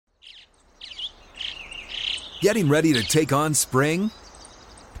Getting ready to take on spring?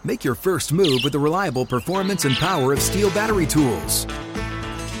 Make your first move with the reliable performance and power of Steel battery tools.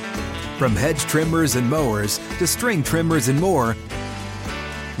 From hedge trimmers and mowers to string trimmers and more,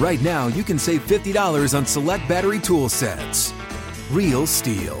 right now you can save $50 on select battery tool sets. Real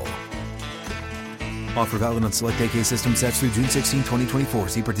Steel. Offer valid on select AK system sets through June 16, 2024.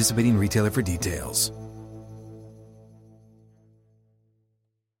 See participating retailer for details.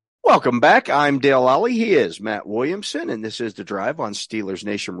 Welcome back. I'm Dale Lally. He is Matt Williamson, and this is The Drive on Steelers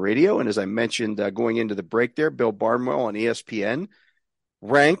Nation Radio. And as I mentioned going into the break there, Bill Barnwell on ESPN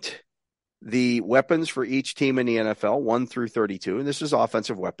ranked the weapons for each team in the NFL, 1 through 32. And this is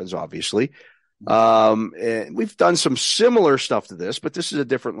offensive weapons, obviously. And we've done some similar stuff to this, but this is a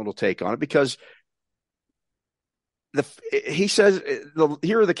different little take on it because he says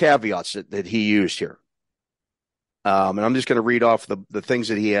here are the caveats that he used here. And I'm just going to read off the things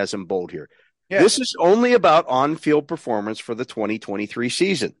that he has in bold here. Yeah. This is only about on-field performance for the 2023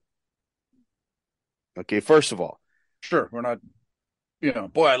 season. Okay, first of all. Sure, we're not,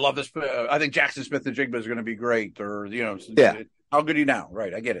 boy, I love this. I think Jackson Smith-Njigba is going to be great. Or, yeah. How good are you now?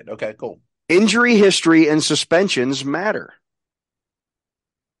 Right, I get it. Okay, cool. Injury history and suspensions matter.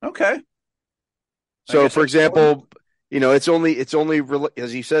 Okay. So, for example... it's only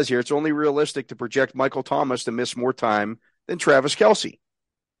as he says here, it's only realistic to project Michael Thomas to miss more time than Travis Kelce.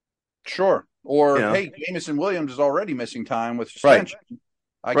 Sure. Or, hey, Jameson Williams is already missing time with suspension.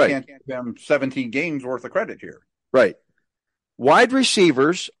 Right. I can't give them 17 games worth of credit here. Right. Wide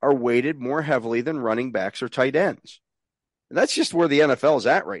receivers are weighted more heavily than running backs or tight ends. And that's just where the NFL is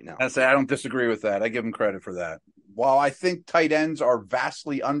at right now. I don't disagree with that. I give them credit for that. While I think tight ends are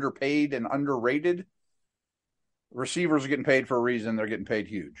vastly underpaid and underrated, receivers are getting paid for a reason. They're getting paid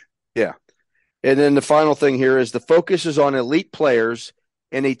huge. Yeah. And then the final thing here is the focus is on elite players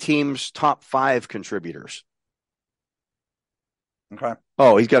and a team's top 5 contributors. Okay.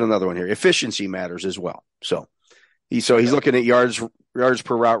 Oh, he's got another one here. Efficiency matters as well. So he's looking at yards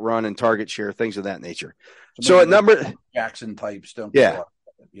per route run and target share, things of that nature. So at number Jackson types don't At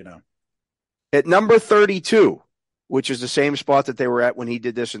number 32, which is the same spot that they were at when he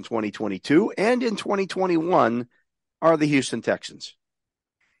did this in 2022 and in 2021, are the Houston Texans.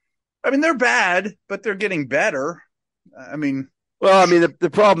 I mean, they're bad, but they're getting better. The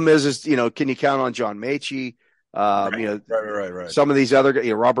problem is, can you count on John Mechie? Right. Some of these other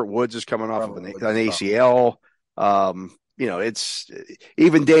guys, Robert Woods is coming off of an ACL. It's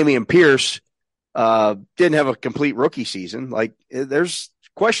even Dameon Pierce didn't have a complete rookie season. Like, there's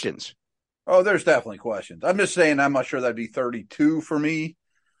questions. Oh, there's definitely questions. I'm just saying I'm not sure that'd be 32 for me.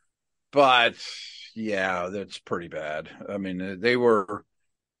 But, yeah, that's pretty bad. I mean, they were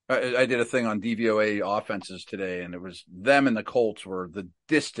 – I did a thing on DVOA offenses today, and it was them and the Colts were the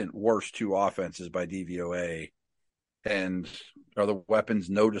distant worst 2 offenses by DVOA. And are the weapons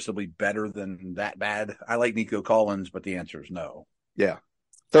noticeably better than that bad? I like Nico Collins, but the answer is no. Yeah.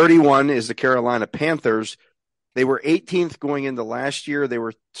 31 is the Carolina Panthers. They were 18th going into last year. They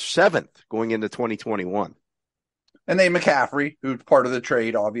were 7th going into 2021. And they McCaffrey, who's part of the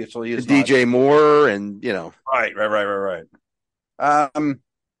trade, obviously, is DJ Moore and, Right.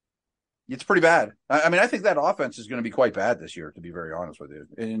 It's pretty bad. I mean, I think that offense is going to be quite bad this year, to be very honest with you.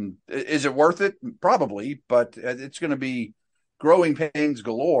 And is it worth it? Probably, but it's going to be growing pains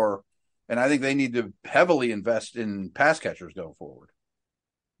galore. And I think they need to heavily invest in pass catchers going forward.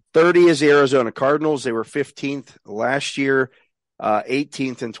 30 is the Arizona Cardinals. They were 15th last year,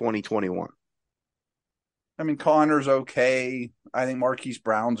 18th in 2021. I mean, Connor's okay. I think Marquise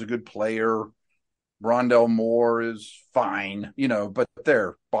Brown's a good player. Rondell Moore is fine, but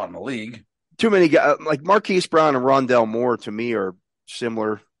they're bottom of the league. Too many guys like Marquise Brown and Rondell Moore to me are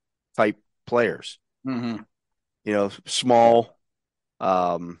similar type players. Mm-hmm. Small,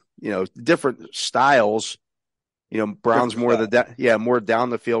 different styles. Brown's more more down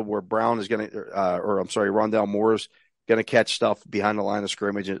the field where Brown is going to, Rondell Moore is going to catch stuff behind the line of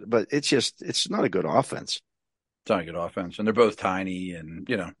scrimmage. But it's not a good offense. It's not a good offense. And they're both tiny and,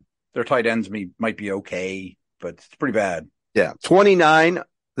 their tight ends might be okay, but it's pretty bad. Yeah. 29,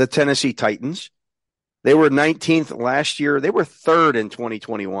 the Tennessee Titans. They were 19th last year. They were 3rd in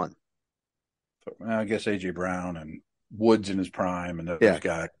 2021. I guess A.J. Brown and Woods in his prime and those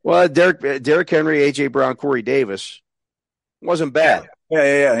guys. Well, Derrick Henry, A.J. Brown, Corey Davis wasn't bad.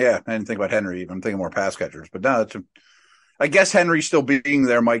 Yeah. I didn't think about Henry. I'm thinking more pass catchers. But no, I guess Henry still being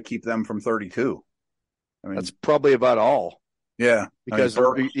there might keep them from 32. I mean, that's probably about all. Yeah. Because,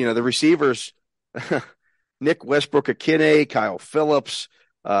 the receivers, Nick Westbrook-Akine, Kyle Phillips,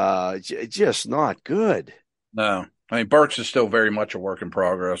 just not good. No. I mean, Burks is still very much a work in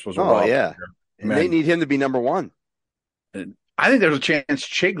progress. And they need him to be number one. I think there's a chance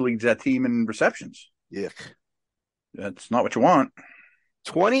Chig leads that team in receptions. Yeah. That's not what you want.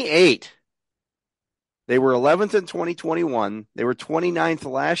 28. They were 11th in 2021. They were 29th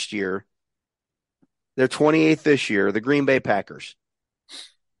last year. They're 28th this year, the Green Bay Packers.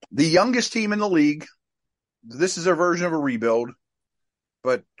 The youngest team in the league. This is their version of a rebuild,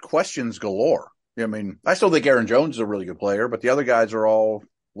 but questions galore. I mean, I still think Aaron Jones is a really good player, but the other guys are all,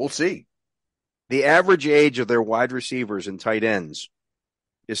 we'll see. The average age of their wide receivers and tight ends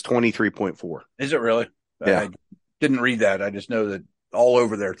is 23.4. Is it really? Yeah. I didn't read that. I just know that all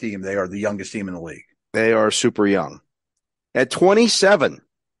over their team, they are the youngest team in the league. They are super young. At 27,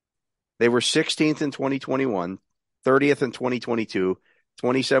 they were 16th in 2021, 30th in 2022,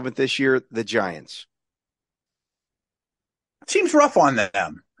 27th this year, the Giants. It seems rough on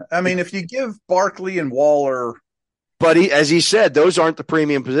them. I mean, if you give Barkley and Waller. But as he said, those aren't the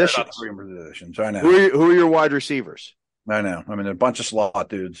premium positions. Not the premium positions. I know. Who are your wide receivers? I know. I mean, they're a bunch of slot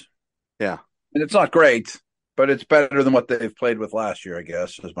dudes. Yeah. And it's not great, but it's better than what they've played with last year, I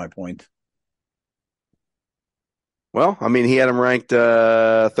guess, is my point. Well, I mean, he had them ranked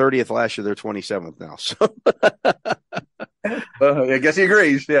 30th last year. They're 27th now. So I guess he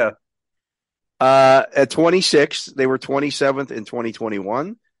agrees. Yeah. At 26, they were 27th in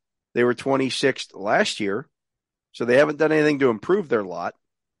 2021. They were 26th last year. So they haven't done anything to improve their lot.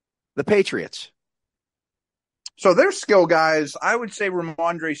 The Patriots. So their skill guys, I would say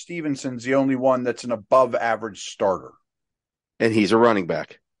Ramondre Stevenson's the only one that's an above average starter. And he's a running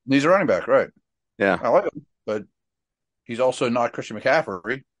back. He's a running back, right? Yeah. I like him, but he's also not Christian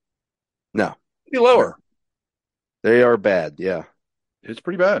McCaffrey. No. He's lower. They are bad, yeah. It's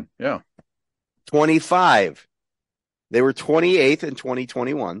pretty bad, yeah. 25. They were 28th in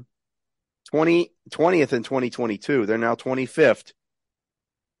 2021. 20th in 2022. They're now 25th.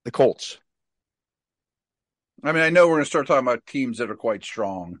 The Colts. I mean, I know we're going to start talking about teams that are quite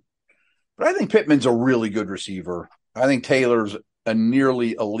strong, but I think Pittman's a really good receiver. I think Taylor's a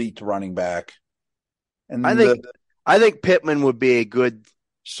nearly elite running back. And I think Pittman would be a good,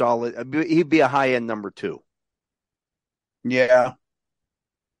 solid. He'd be a high end number 2. Yeah,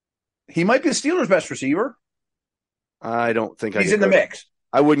 he might be the Steelers' best receiver. I don't think he's in the mix.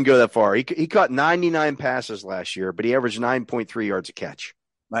 I wouldn't go that far. He caught 99 passes last year, but he averaged 9.3 yards a catch.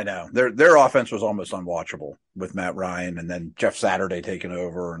 I know their offense was almost unwatchable with Matt Ryan and then Jeff Saturday taking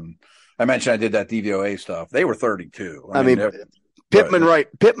over. And I mentioned I did that DVOA stuff. They were 32. I mean Pittman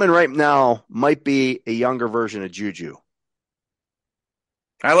right now might be a younger version of Juju.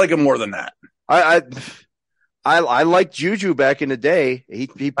 I like him more than that. I liked Juju back in the day. He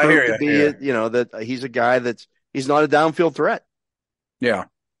proved to be that he's a guy he's not a downfield threat. Yeah.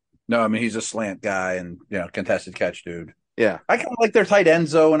 No, I mean he's a slant guy and contested catch dude. Yeah. I kind of like their tight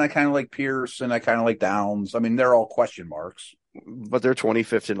ends though, and I kind of like Pierce and I kind of like Downs. I mean, they're all question marks. But they're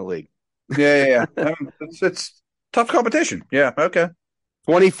 25th in the league. Yeah. It's tough competition. Yeah, okay.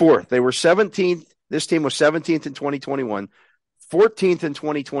 24th. They were 17th. This team was 17th in 2021, 14th in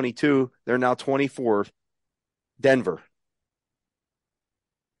 2022. They're now 24th. Denver.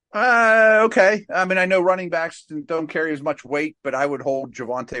 Okay. I mean, I know running backs don't carry as much weight, but I would hold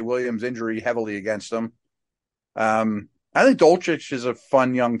Javonte Williams' injury heavily against them. I think Dulcich is a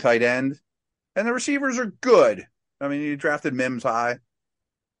fun young tight end, and the receivers are good. I mean, you drafted Mims high.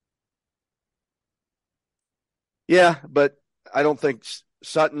 Yeah, but I don't think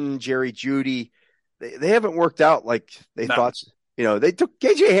Sutton, Jerry Jeudy, they haven't worked out like they thought. They took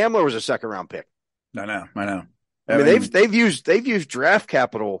KJ Hamler was a second-round pick. I know. I mean, they've used draft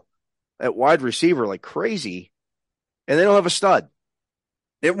capital at wide receiver like crazy, and they don't have a stud.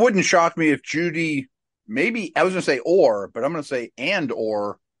 It wouldn't shock me if Jeudy, maybe I was going to say but I'm going to say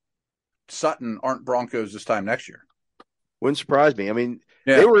or Sutton aren't Broncos this time next year. Wouldn't surprise me. I mean,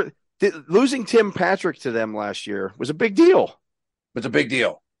 they were losing Tim Patrick to them last year was a big deal. It's a big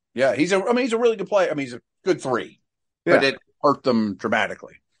deal. Yeah, he's a really good player. I mean, he's a good 3, but it hurt them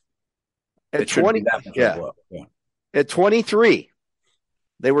dramatically. At 20, At 23,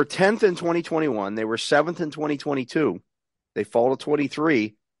 they were 10th in 2021. They were 7th in 2022. They fall to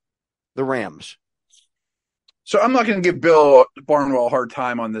 23. The Rams. So I'm not going to give Bill Barnwell a hard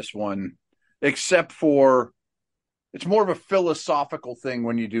time on this one, except for it's more of a philosophical thing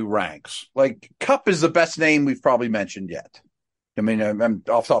when you do ranks. Like Kupp is the best name we've probably mentioned yet. I mean, I'm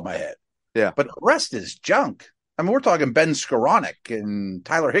off the top of my head. Yeah. But the rest is junk. I mean, we're talking Ben Skoranek and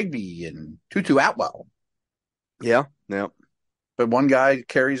Tyler Higbee and Tutu Atwell. Yeah. But one guy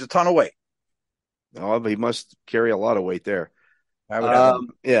carries a ton of weight. Oh, he must carry a lot of weight there.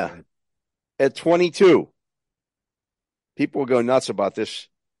 Yeah. At 22, people will go nuts about this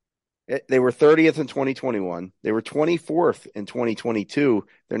They were 30th in 2021. They were 24th in 2022.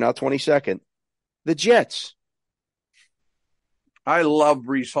 They're now 22nd. The Jets. I love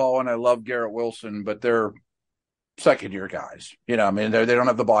Breece Hall and I love Garrett Wilson, but they're second-year guys. You know, I mean, they don't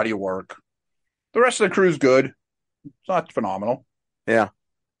have the body of work. The rest of the crew's good. It's not phenomenal. Yeah.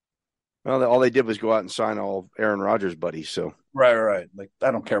 Well, all they did was go out and sign all Aaron Rodgers' buddies. So right. Like,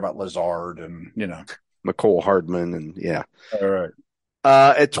 I don't care about Lazard and, you know, McCole Hardman and yeah. All right.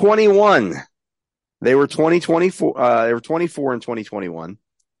 At 21, they were 2024. They were 24 in 2021.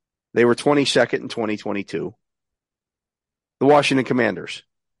 They were 22nd in 2022. The Washington Commanders.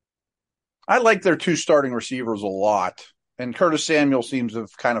 I like their two starting receivers a lot, and Curtis Samuel seems to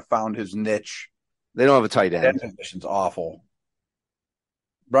have kind of found his niche. They don't have a tight end. That position's awful.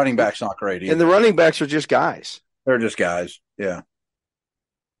 Running back's not great either. And the running backs are just guys. They're just guys. Yeah.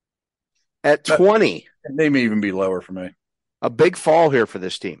 At 20, they may even be lower for me. A big fall here for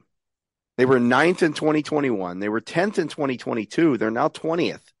this team. They were 9th in 2021. They were 10th in 2022. They're now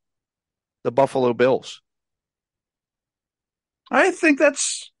 20th. The Buffalo Bills. I think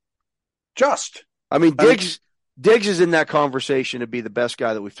that's just. I mean, Diggs is in that conversation to be the best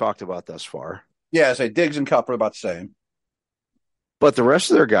guy that we've talked about thus far. Yeah, I say Diggs and Kupp are about the same. But the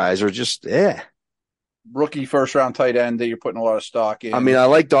rest of their guys are just, Rookie first-round tight end that you're putting a lot of stock in. I mean, I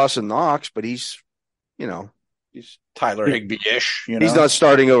like Dawson Knox, but he's, you know. He's Tyler Higbee-ish. You know? He's not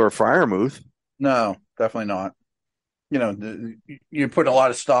starting over Freiermuth. No, definitely not. You know, you put a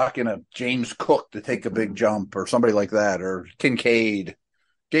lot of stock in a James Cook to take a big jump or somebody like that, or Kincaid.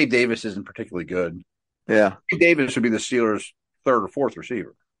 Gabe Davis isn't particularly good. Yeah. Gabe Davis would be the Steelers' third or fourth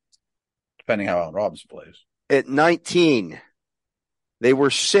receiver, depending how Allen Robinson plays. At 19, they were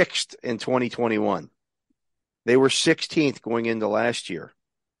 6th in 2021. They were 16th going into last year.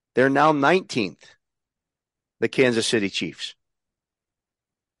 They're now 19th, the Kansas City Chiefs.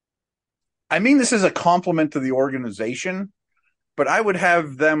 I mean, this is a compliment to the organization, but I would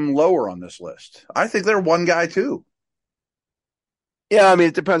have them lower on this list. I think they're one guy too. Yeah, I mean,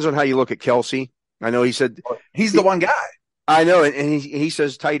 it depends on how you look at Kelsey. I know he said he's the one guy. I know, and he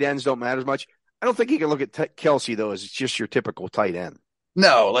says tight ends don't matter as much. I don't think you can look at Kelsey, though, as it's just your typical tight end.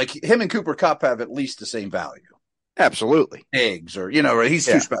 No, like him and Cooper Kupp have at least the same value. Absolutely. Eggs or, you know, he's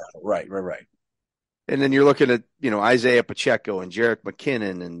too special. Right. And then you're looking at, you know, Isaiah Pacheco and Jerick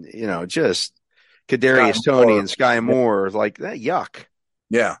McKinnon and, you know, just Kadarius Toney and Sky Moore. Like that, yuck.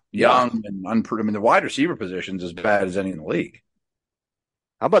 Yeah. Young and I mean, the wide receiver position's as bad as any in the league.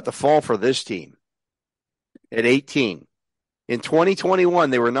 How about the fall for this team? At 18. In 2021,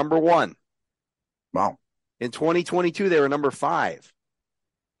 they were number 1. Wow. In 2022, they were number 5.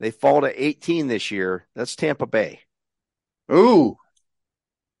 They fall to 18 this year. That's Tampa Bay. Ooh.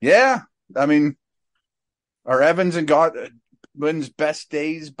 Yeah. I mean, are Evans and Godwin's best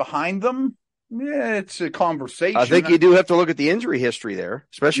days behind them? Yeah, it's a conversation. I think you do have to look at the injury history there,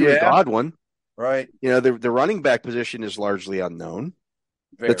 especially with Godwin. Right. You know, the running back position is largely unknown.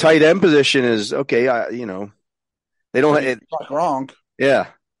 The tight end position is okay. You know, they don't. It's not Gronk. Yeah.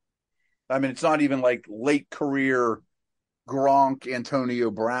 I mean, it's not even like late career Gronk,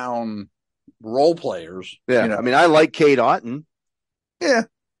 Antonio Brown role players. Yeah. You know? I mean, I like Cade Otton. Yeah.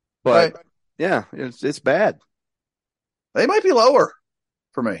 But yeah, it's bad. They might be lower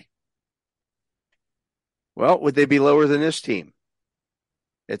for me. Well, would they be lower than this team?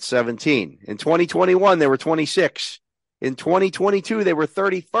 It's 17. In 2021, they were 26. In 2022, they were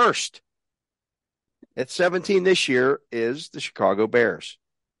 31st. At 17 this year is the Chicago Bears.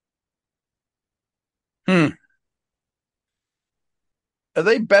 Are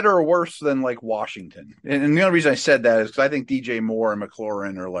they better or worse than like Washington? And the only reason I said that is because I think DJ Moore and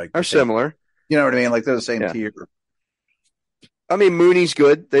McLaurin are similar. You know what I mean? Like they're the same tier. I mean, Mooney's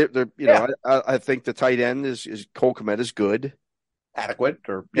good. They're you know, I think the tight end is Cole Kmet is good, adequate,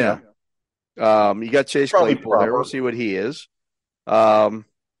 or you know. You got Chase Claypool there. We'll see what he is. They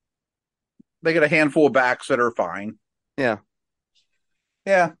got a handful of backs that are fine. Yeah.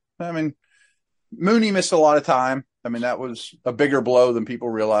 I mean, Mooney missed a lot of time. I mean, that was a bigger blow than people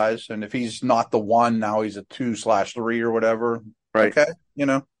realize. And if he's not the one, now he's a 2/3 or whatever. Right. Okay. You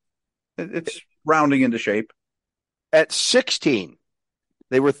know, it's rounding into shape. At 16,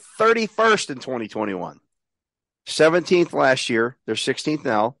 they were 31st in 2021. 17th last year. They're 16th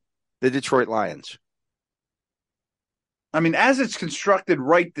now. The Detroit Lions. I mean, as it's constructed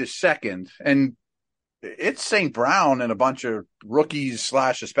right this second, and it's St. Brown and a bunch of rookies /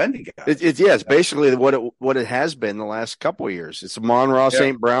 suspended guys. It's basically what it has been the last couple of years. It's Amon-Ra,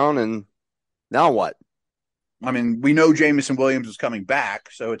 St. Brown, and now what? I mean, we know Jameson Williams is coming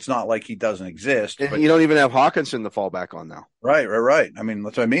back, so it's not like he doesn't exist. And but, you don't even have Hawkinson to fall back on now. Right. I mean,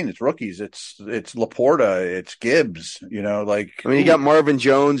 that's what I mean. It's rookies. It's Laporta. It's Gibbs. I mean, you got Marvin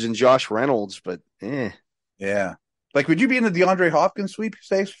Jones and Josh Reynolds, but yeah. Like, would you be in the DeAndre Hopkins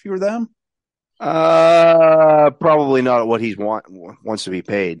sweepstakes if you were them? Probably not what he wants to be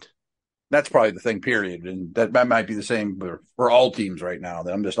paid. That's probably the thing, period. And that might be the same for all teams right now.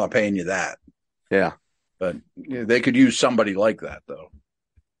 I'm just not paying you that. Yeah. But they could use somebody like that, though.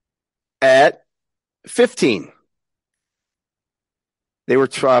 At 15, they were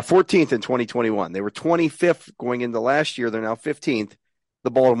 14th in 2021. They were 25th going into last year. They're now 15th,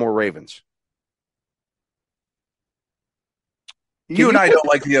 the Baltimore Ravens. You and I don't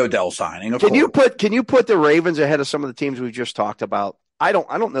like the Odell signing. Can you put the Ravens ahead of some of the teams we've just talked about? I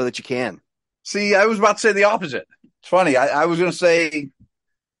don't know that you can. See, I was about to say the opposite. It's funny. I was going to say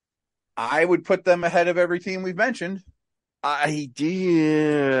I would put them ahead of every team we've mentioned. I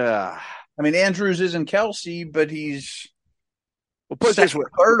mean, Andrews isn't Kelsey, but he's put this way,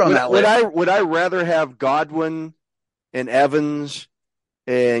 third on that list. Would I rather have Godwin and Evans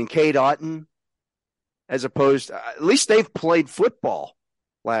and Cade Otton as opposed to, at least they've played football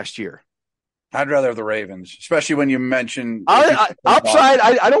last year. I'd rather have the Ravens, especially when you mention upside.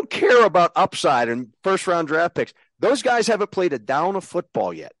 I don't care about upside and first round draft picks. Those guys haven't played a down of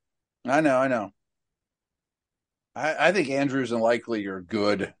football yet. I know. I think Andrews and Likely are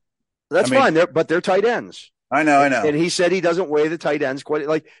good. That's fine, but they're tight ends. I know. And he said he doesn't weigh the tight ends quite.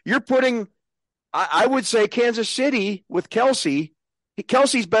 Like you're putting, I would say Kansas City with Kelsey.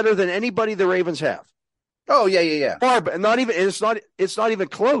 Kelsey's better than anybody the Ravens have. Oh yeah. Far, but not even. It's not even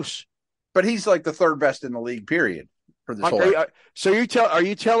close. But he's like the third best in the league, period. For this whole. So are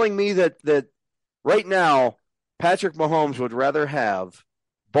you telling me that right now Patrick Mahomes would rather have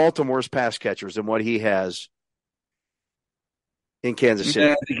Baltimore's pass catchers than what he has in Kansas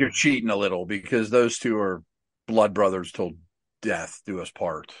City? I think you're cheating a little because those two are blood brothers till death do us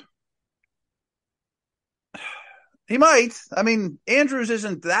part. He might. I mean, Andrews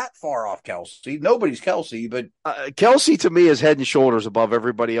isn't that far off Kelsey. Nobody's Kelsey, but Kelsey to me is head and shoulders above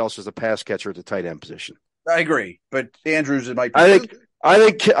everybody else as a pass catcher at the tight end position. I agree, but Andrews it might be.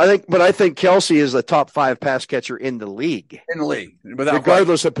 I think Kelsey is the top 5 pass catcher in the league.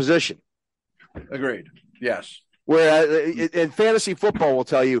 Regardless of position. Agreed. Yes. Where in fantasy football will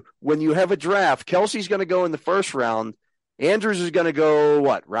tell you when you have a draft, Kelsey's going to go in the first round. Andrews is going to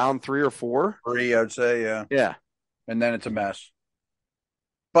go round 3 or 4? 3, I'd say. Yeah. Yeah. And then it's a mess.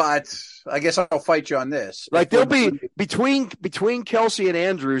 But I guess I'll fight you on this. Like there'll be between Kelsey and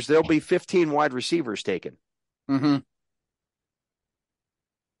Andrews, there'll be 15 wide receivers taken. Mm-hmm.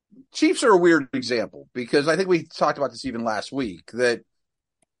 Chiefs are a weird example because I think we talked about this even last week that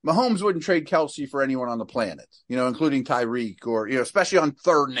Mahomes wouldn't trade Kelsey for anyone on the planet, including Tyreek or, especially on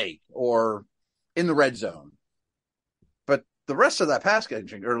 3rd and 8 or in the red zone. But the rest of that pass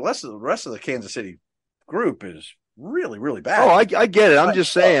catching or the rest of the Kansas City group is really, really bad. Oh, I get it. I'm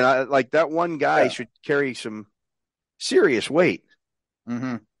just saying, that one guy should carry some serious weight.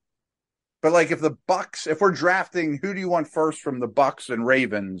 Mm-hmm. But if we're drafting, who do you want first from the Bucks and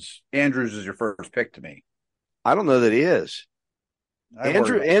Ravens? Andrews is your first pick to me. I don't know that he is.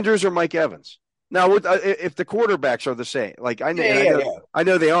 Andrews or Mike Evans. Now, if the quarterbacks are the same, I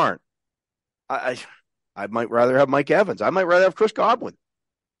know they aren't. I might rather have Mike Evans. I might rather have Chris Godwin.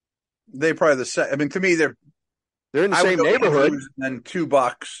 They're probably the same. I mean, to me, they're in the same neighborhood. And then 2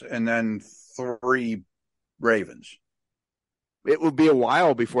 Bucks and then 3 Ravens. It would be a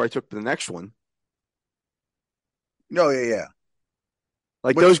while before I took the next one. No, yeah.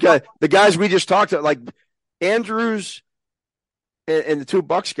 Those guys, the guys we just talked about, like Andrews and the 2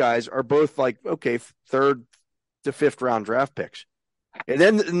 Bucks guys are both 3rd to 5th round draft picks. And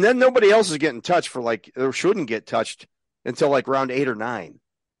then nobody else is getting touched for or shouldn't get touched until round 8 or 9.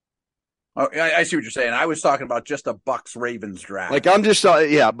 Oh, I see what you're saying. I was talking about just a Bucks Ravens draft. I'm just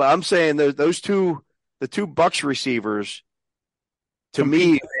but I'm saying the 2 Bucks receivers to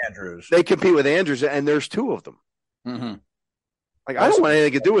me Andrews. They compete with Andrews, and there's 2 of them. Mm-hmm. I don't want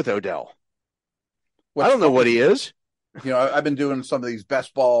anything to do with Odell. I don't know what he is. I've been doing some of these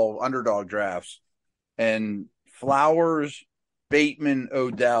best ball underdog drafts, and Flowers, Bateman,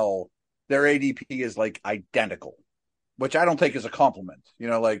 Odell, their ADP is identical, which I don't take as a compliment.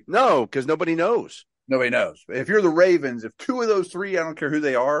 No, because nobody knows. Nobody knows. If you're the Ravens, if 2 of those 3, I don't care who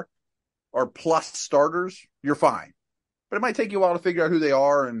they are plus starters, you're fine. But it might take you a while to figure out who they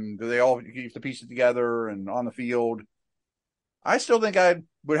are and do they all you have to piece it together and on the field. I still think I'd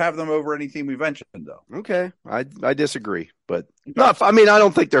would have them over any team we mentioned, though. Okay, I disagree, but no, I mean I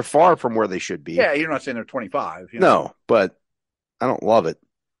don't think they're far from where they should be. Yeah, you're not saying they're 25. No, but I don't love it.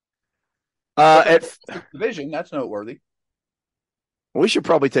 At division, that's noteworthy. We should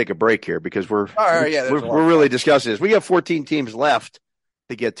probably take a break here because we're we're really discussing this. We got 14 teams left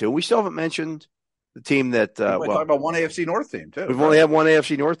to get to. We still haven't mentioned the team that we talk about one AFC North team too. We've only had one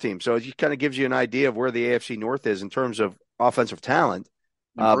AFC North team, so it just kind of gives you an idea of where the AFC North is in terms of offensive talent.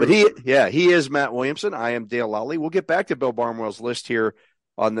 But he is Matt Williamson. I am Dale Lally. We'll get back to Bill Barnwell's list here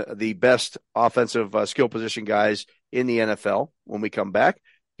on the best offensive skill position guys in the NFL when we come back.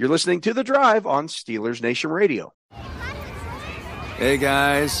 You're listening to The Drive on Steelers Nation Radio. Hey,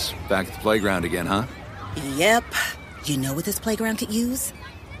 guys. Back at the playground again, huh? Yep. You know what this playground could use?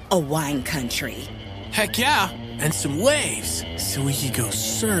 A wine country. Heck yeah. And some waves so we could go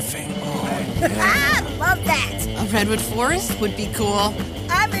surfing. Oh, yeah. I love that. A redwood forest would be cool.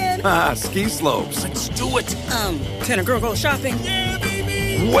 I'm in. Ski slopes. Let's do it. Can a girl go shopping? Yeah,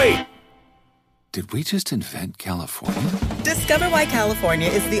 baby. Wait. Did we just invent California? Discover why California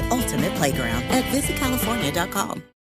is the ultimate playground at visitcalifornia.com.